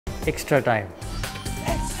Extra time.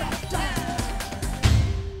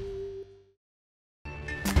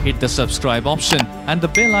 Hit the subscribe option and the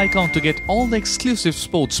bell icon to get all the exclusive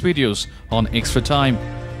sports videos on Extra Time.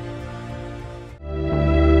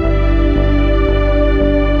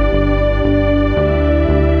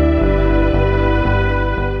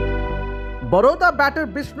 Baroda batter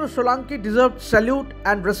Vishnu Solanki deserved salute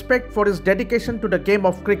and respect for his dedication to the game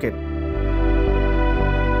of cricket.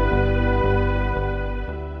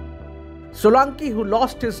 Solanki, who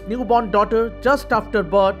lost his newborn daughter just after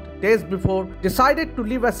birth days before, decided to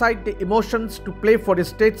leave aside the emotions to play for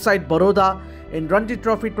his stateside Baroda in Ranji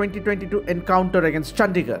Trophy 2022 encounter against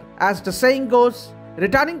Chandigarh. As the saying goes,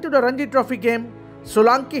 returning to the Ranji Trophy game,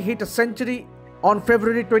 Solanki hit a century on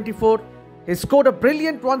February 24. He scored a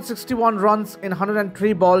brilliant 161 runs in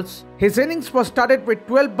 103 balls. His innings was studded with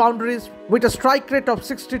 12 boundaries with a strike rate of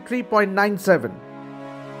 63.97.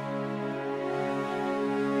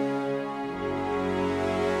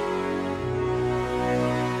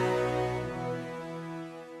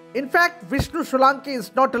 In fact, Vishnu Solanki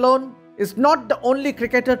is not alone, is not the only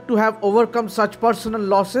cricketer to have overcome such personal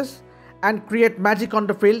losses and create magic on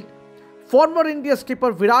the field. Former India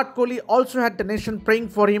skipper Virat Kohli also had the nation praying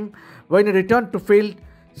for him when he returned to field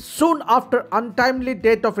soon after untimely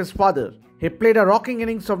death of his father. He played a rocking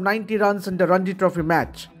innings of 90 runs in the Ranji Trophy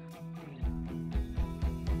match.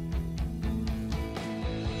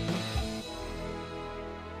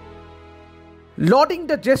 Lauding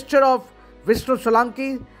the gesture of Vishnu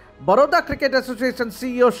Solanki, Baroda Cricket Association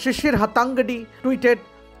CEO Shishir Hatangadi tweeted,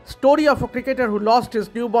 "Story of a cricketer who lost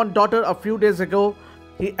his newborn daughter a few days ago.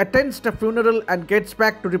 He attends the funeral and gets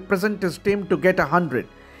back to represent his team to get 100.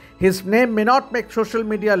 His name may not make social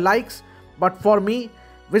media likes, but for me,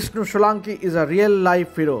 Vishnu Solanki is a real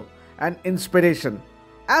life hero and inspiration."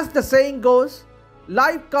 As the saying goes,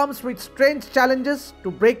 life comes with strange challenges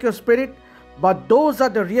to break your spirit, but those are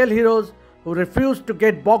the real heroes who refuse to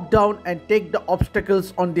get bogged down and take the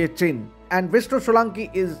obstacles on their chin. And Vishnu Solanki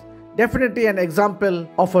is definitely an example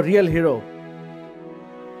of a real hero.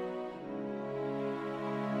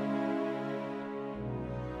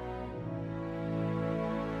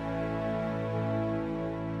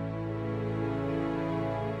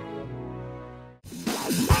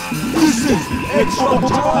 This is Extra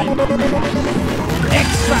Time!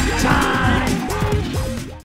 Extra Time!